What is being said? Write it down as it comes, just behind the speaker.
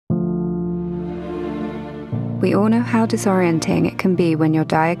We all know how disorienting it can be when you're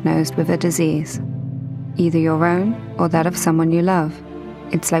diagnosed with a disease, either your own or that of someone you love.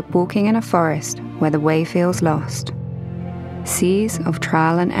 It's like walking in a forest where the way feels lost. Seas of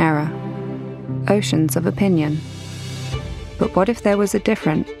trial and error, oceans of opinion. But what if there was a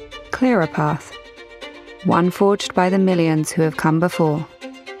different, clearer path? One forged by the millions who have come before.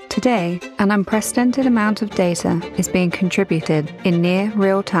 Today, an unprecedented amount of data is being contributed in near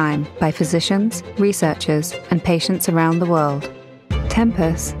real time by physicians, researchers, and patients around the world.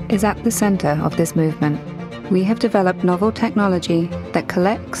 Tempus is at the center of this movement. We have developed novel technology that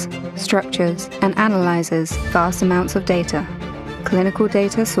collects, structures, and analyzes vast amounts of data. Clinical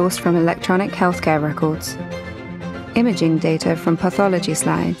data sourced from electronic healthcare records, imaging data from pathology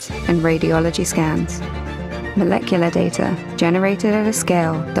slides and radiology scans, molecular data generated at a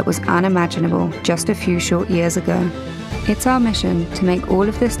scale that was unimaginable just a few short years ago. It's our mission to make all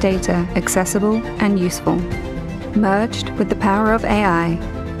of this data accessible and useful. Merged with the power of AI,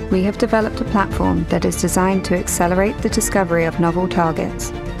 we have developed a platform that is designed to accelerate the discovery of novel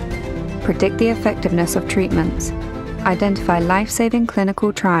targets, predict the effectiveness of treatments, identify life-saving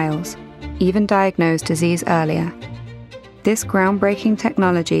clinical trials, even diagnose disease earlier. This groundbreaking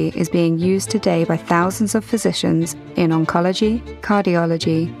technology is being used today by thousands of physicians in oncology,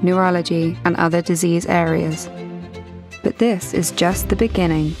 cardiology, neurology, and other disease areas. But this is just the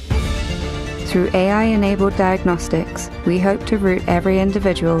beginning. Through AI-enabled diagnostics, we hope to route every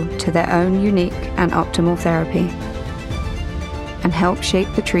individual to their own unique and optimal therapy, and help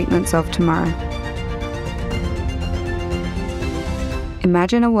shape the treatments of tomorrow.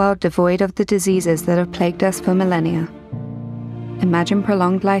 Imagine a world devoid of the diseases that have plagued us for millennia. Imagine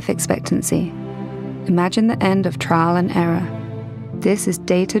prolonged life expectancy. Imagine the end of trial and error. This is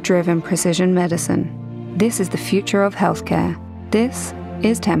data-driven precision medicine. This is the future of healthcare. This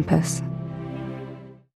is Tempus.